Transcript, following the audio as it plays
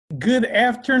good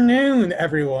afternoon,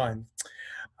 everyone.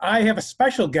 I have a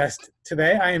special guest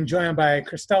today. I am joined by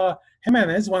Cristela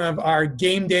Jimenez, one of our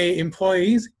game day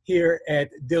employees here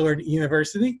at Dillard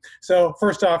University. So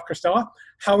first off, Cristela,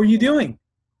 how are you doing?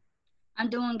 I'm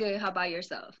doing good. How about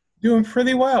yourself? Doing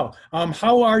pretty well.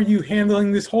 How are you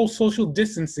handling this whole social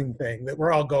distancing thing that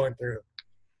we're all going through?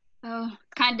 Oh,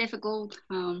 kind of difficult.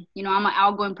 I'm an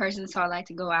outgoing person, so I like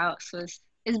to go out. So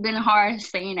it's been hard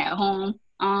staying at home.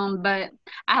 But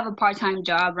I have a part-time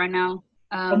job right now.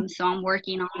 So I'm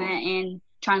working on that and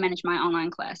trying to manage my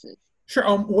online classes. Sure.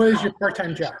 What is your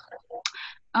part-time job?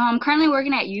 I'm currently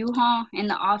working at U-Haul in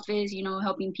the office,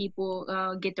 helping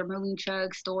people get their moving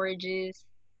trucks, storages,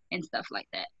 and stuff like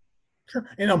that. Sure.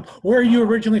 And where are you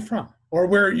originally from? Or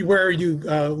where are you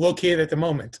located at the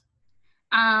moment?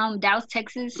 Dallas,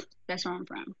 Texas. That's where I'm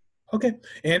from. Okay.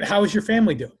 And how is your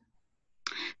family doing?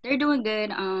 They're doing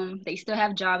good. They still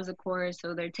have jobs, of course,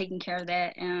 so they're taking care of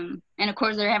that. And of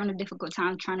course, they're having a difficult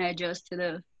time trying to adjust to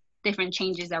the different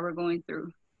changes that we're going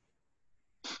through.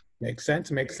 Makes sense.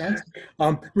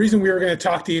 The reason we were going to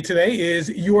talk to you today is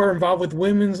you are involved with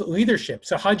women's leadership.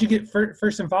 So how'd you get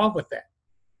first involved with that?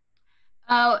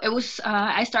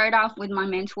 I started off with my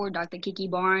mentor, Dr. Kiki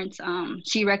Barnes.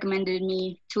 She recommended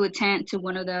me to attend to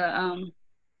one of the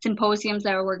symposiums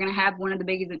that we're going to have, one of the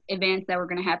biggest events that were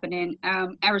going to happen in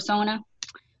Arizona.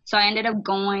 So I ended up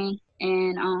going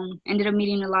and ended up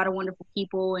meeting a lot of wonderful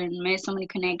people and made so many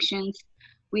connections.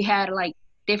 We had like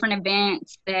different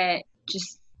events that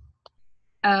just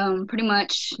pretty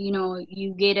much,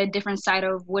 you get a different side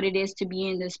of what it is to be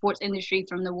in the sports industry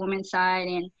from the women's side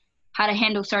and how to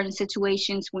handle certain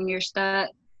situations when you're stuck.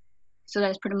 So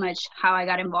that's pretty much how I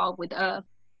got involved with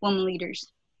women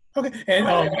leaders. Okay, and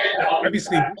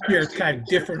obviously here it's kind of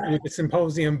different with the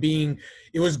symposium being,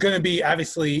 it was going to be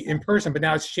obviously in person, but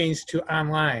now it's changed to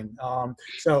online.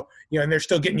 So, and they're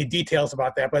still getting you details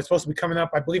about that, but it's supposed to be coming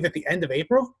up, I believe, at the end of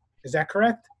April. Is that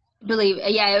correct? I believe,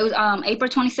 yeah, it was April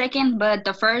 22nd, but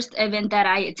the first event that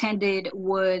I attended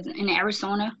was in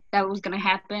Arizona that was going to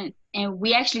happen. And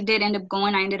we actually did end up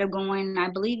going. I ended up going, I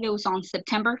believe it was on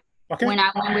September when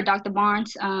I went with Dr.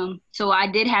 Barnes. So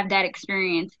I did have that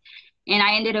experience. And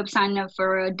I ended up signing up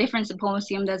for a different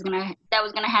symposium that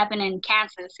was gonna happen in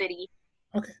Kansas City.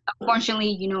 Okay.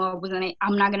 Unfortunately,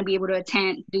 I'm not gonna be able to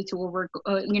attend due to what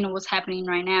what's happening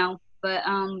right now. But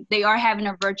they are having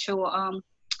a virtual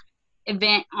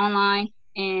event online,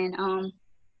 and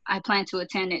I plan to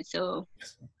attend it. So.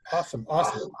 Awesome.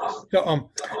 So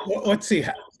let's see.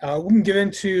 We can get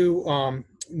into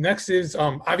next is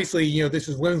obviously this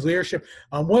is women's leadership.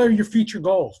 What are your future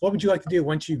goals? What would you like to do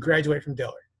once you graduate from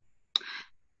Dillard?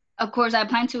 Of course, I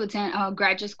plan to attend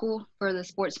graduate school for the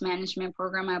sports management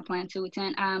program. I plan to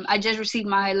attend. I just received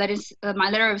my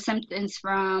letter of acceptance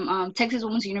from Texas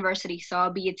Women's University, so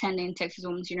I'll be attending Texas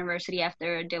Women's University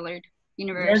after Dillard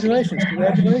University.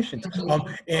 Congratulations!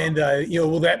 And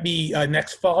will that be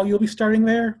next fall? You'll be starting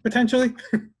there potentially.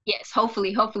 Yes,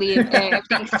 hopefully, if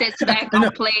things sets back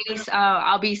on place,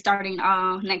 I'll be starting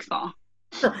next fall.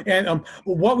 Sure. And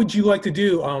what would you like to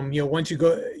do, once you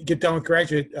get done with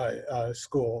graduate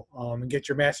school and get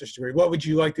your master's degree? What would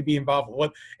you like to be involved with?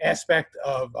 What aspect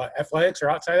of athletics or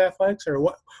outside athletics, or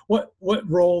what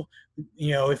role?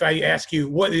 If I ask you,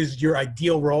 what is your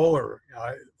ideal role or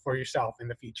for yourself in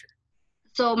the future?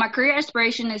 So my career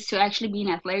aspiration is to actually be an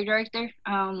athletic director.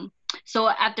 So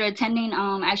after attending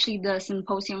actually the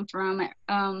symposium from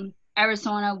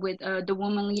Arizona with the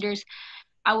women leaders,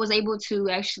 I was able to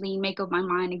actually make up my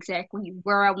mind exactly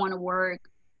where I want to work,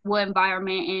 what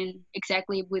environment, and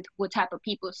exactly with what type of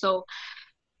people. So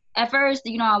at first,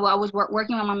 I was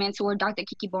working with my mentor, Dr.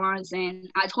 Kiki Barnes, and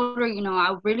I told her,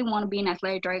 I really want to be an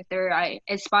athletic director. I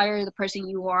aspire the person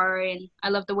you are, and I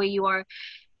love the way you are.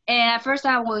 And at first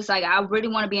I was like, I really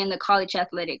want to be in the college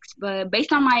athletics. But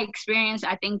based on my experience,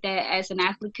 I think that as an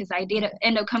athlete, because I did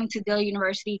end up coming to Dillard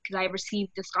University because I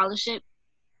received the scholarship.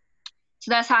 So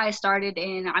that's how I started,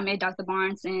 and I met Dr.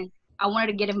 Barnes, and I wanted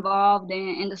to get involved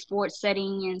in the sports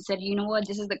setting and said, you know what,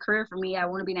 this is the career for me. I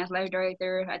want to be an athletic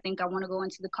director. I think I want to go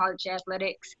into the college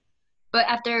athletics. But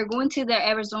after going to the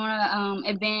Arizona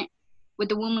event with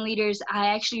the women leaders, I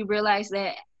actually realized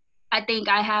that I think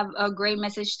I have a great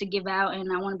message to give out,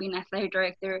 and I want to be an athletic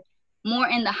director more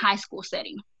in the high school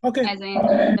setting, as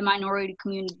in the minority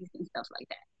communities and stuff like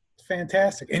that.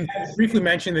 Fantastic. And you briefly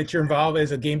mentioned that you're involved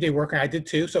as a game day worker. I did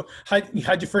too. So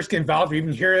how'd you first get involved or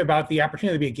even hear about the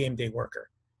opportunity to be a game day worker?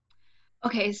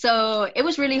 Okay, so it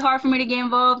was really hard for me to get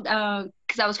involved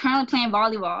because I was currently playing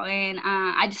volleyball, and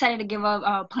I decided to give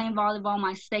up playing volleyball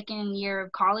my second year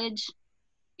of college,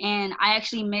 and I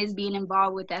actually missed being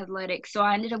involved with athletics. So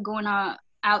I ended up going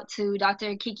out to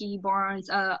Dr. Kiki Barnes'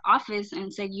 office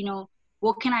and said,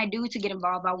 what can I do to get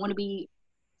involved? I want to be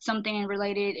something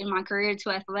related in my career to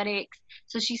athletics.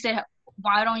 So she said,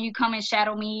 why don't you come and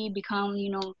shadow me, become,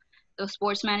 the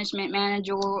sports management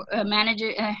manager,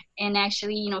 and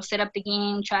actually, set up the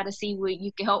game, try to see what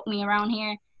you can help me around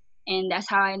here. And that's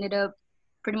how I ended up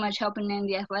pretty much helping in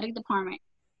the athletic department,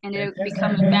 and it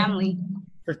becoming family.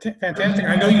 Fantastic.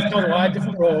 I know you've done a lot of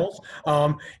different roles.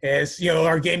 As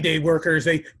our game day workers,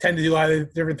 they tend to do a lot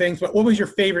of different things. But what was your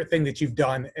favorite thing that you've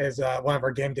done as one of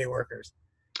our game day workers?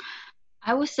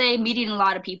 I would say meeting a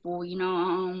lot of people.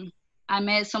 I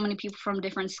met so many people from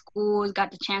different schools,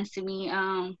 got the chance to meet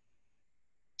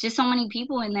just so many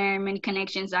people in there, many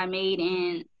connections I made,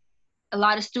 and a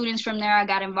lot of students from there I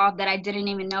got involved that I didn't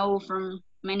even know from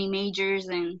many majors,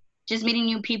 and just meeting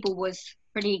new people was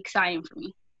pretty exciting for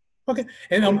me. Okay,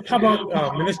 and how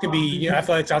about and this could be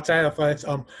athletics, outside athletics.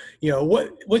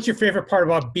 What's your favorite part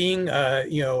about being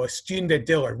a student at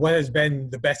Dillard? What has been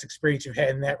the best experience you've had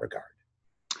in that regard?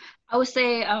 I would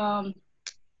say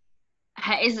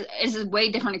is a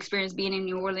way different experience being in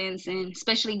New Orleans, and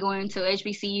especially going to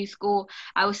HBCU school.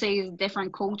 I would say it's a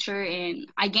different culture, and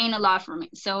I gained a lot from it.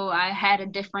 So I had a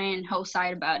different whole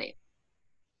side about it.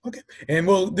 Okay, and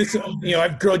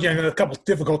I've grilled you on a couple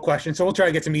difficult questions, so we'll try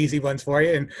to get some easy ones for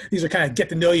you. And these are kind of get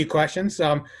to know you questions.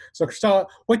 So Cristela,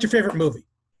 what's your favorite movie?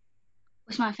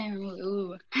 What's my favorite movie?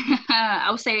 Ooh, I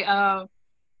would say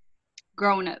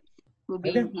Grown Up would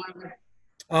be one of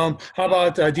them. How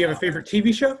about do you have a favorite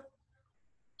TV show?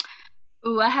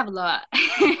 Ooh, I have a lot.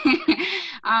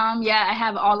 Yeah, I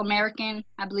have All American.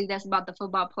 I believe that's about the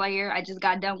football player. I just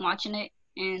got done watching it,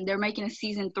 and they're making a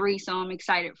season 3, so I'm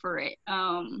excited for it.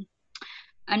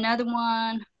 Another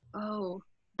one,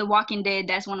 The Walking Dead.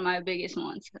 That's one of my biggest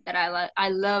ones that I love. I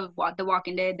love The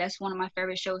Walking Dead. That's one of my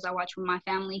favorite shows I watch with my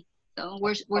family. So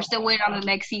we're still waiting on the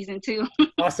next season too.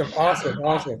 Awesome.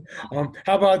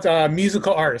 How about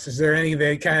musical artists? Is there any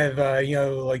that kind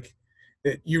of like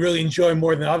that you really enjoy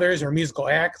more than others, or musical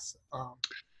acts?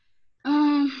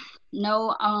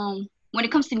 No. When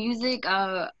it comes to music,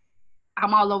 I'm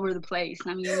all over the place.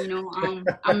 I mean,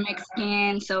 I'm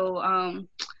Mexican, so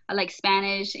I like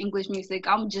Spanish, English music.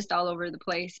 I'm just all over the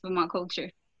place with my culture.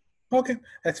 Okay,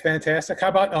 that's fantastic. How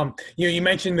about you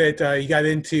mentioned that you got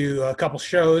into a couple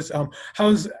shows.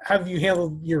 Have you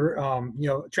handled your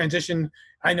transition?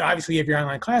 I know obviously you have your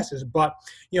online classes, but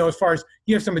as far as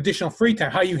you have some additional free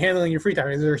time, how are you handling your free time?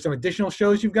 Is there some additional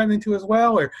shows you've gotten into as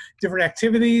well, or different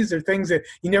activities, or things that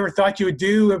you never thought you would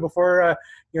do before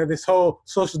this whole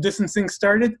social distancing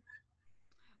started?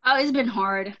 Oh, it's been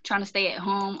hard trying to stay at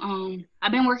home.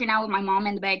 I've been working out with my mom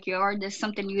in the backyard. That's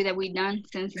something new that we've done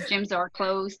since the gyms are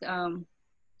closed.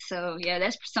 So yeah,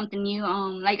 that's something new.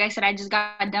 Like I said, I just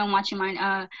got done watching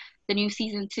the new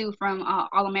season 2 from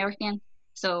All American.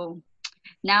 So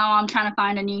now I'm trying to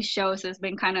find a new show. So it's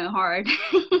been kind of hard.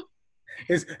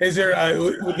 Is there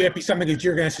would that be something that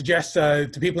you're going to suggest to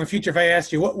people in the future? If I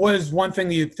asked you, what was one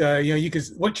thing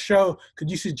what show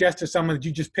could you suggest to someone that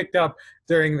you just picked up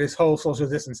during this whole social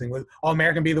distancing? Would All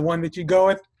American be the one that you go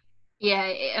with? Yeah,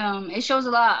 it shows a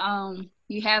lot.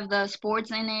 You have the sports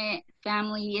in it,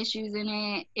 family issues in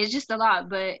it. It's just a lot,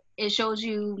 but it shows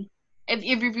you if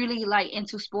you're really like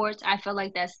into sports. I feel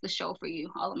like that's the show for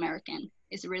you. All American.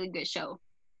 It's a really good show.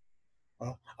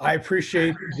 Well, I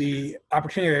appreciate the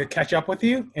opportunity to catch up with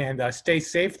you, and stay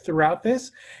safe throughout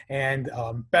this, and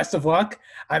best of luck.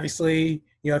 Obviously,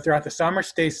 throughout the summer,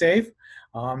 stay safe.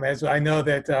 As I know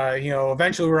that,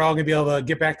 eventually we're all going to be able to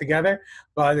get back together,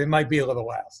 but it might be a little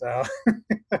while. So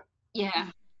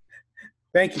yeah.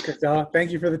 Thank you, Cristela.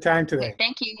 Thank you for the time today.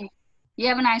 Thank you. You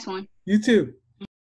have a nice one. You too.